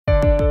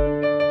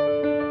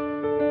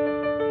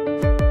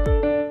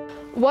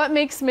What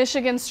makes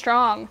Michigan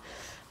strong?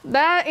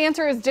 That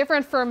answer is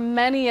different for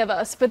many of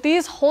us, but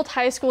these Holt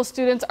High School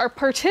students are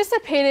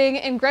participating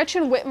in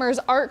Gretchen Whitmer's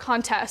art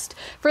contest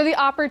for the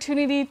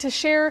opportunity to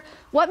share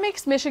what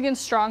makes Michigan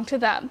strong to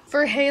them.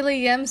 For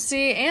Haley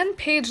Yemsey and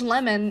Paige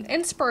Lemon,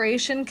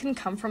 inspiration can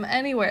come from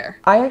anywhere.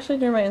 I actually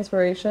drew my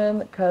inspiration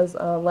because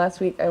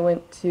last week I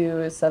went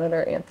to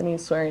Senator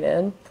Anthony's swearing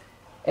in,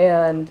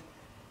 and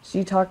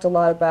she talked a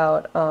lot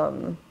about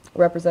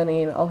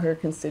representing all her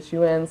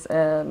constituents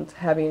and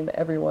having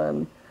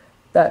everyone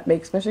that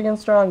makes Michigan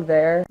strong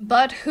there.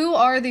 But who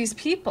are these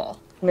people?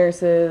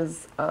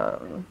 Nurses,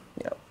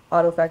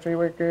 auto factory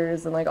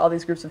workers, and like all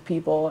these groups of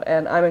people,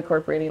 and I'm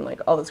incorporating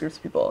like all those groups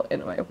of people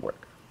into my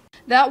work.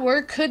 That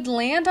work could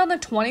land on the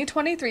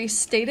 2023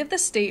 State of the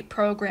State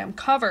program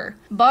cover.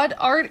 But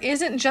art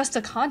isn't just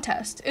a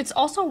contest, it's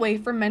also a way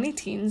for many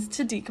teens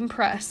to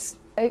decompress.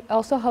 It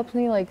also helps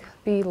me like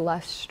be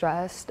less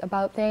stressed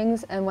about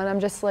things, and when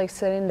I'm just like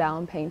sitting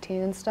down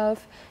painting and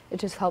stuff, it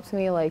just helps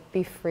me like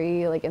be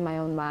free like in my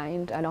own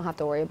mind. I don't have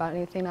to worry about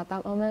anything at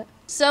that moment.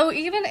 So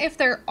even if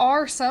there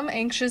are some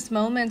anxious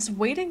moments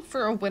waiting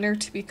for a winner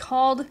to be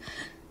called,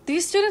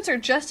 these students are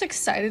just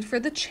excited for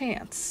the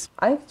chance.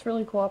 I think it's a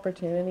really cool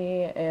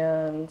opportunity,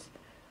 and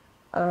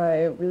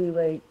I really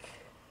like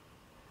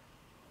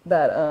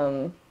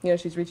that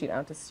she's reaching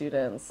out to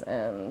students,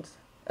 and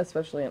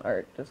especially in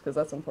art, just because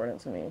that's important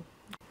to me.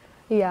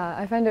 Yeah,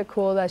 I find it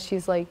cool that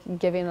she's like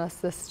giving us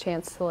this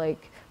chance to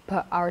like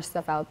put our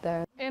stuff out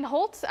there. In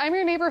Holt, I'm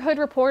your neighborhood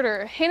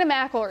reporter, Hannah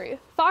McElroy,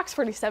 Fox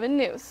 47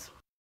 News.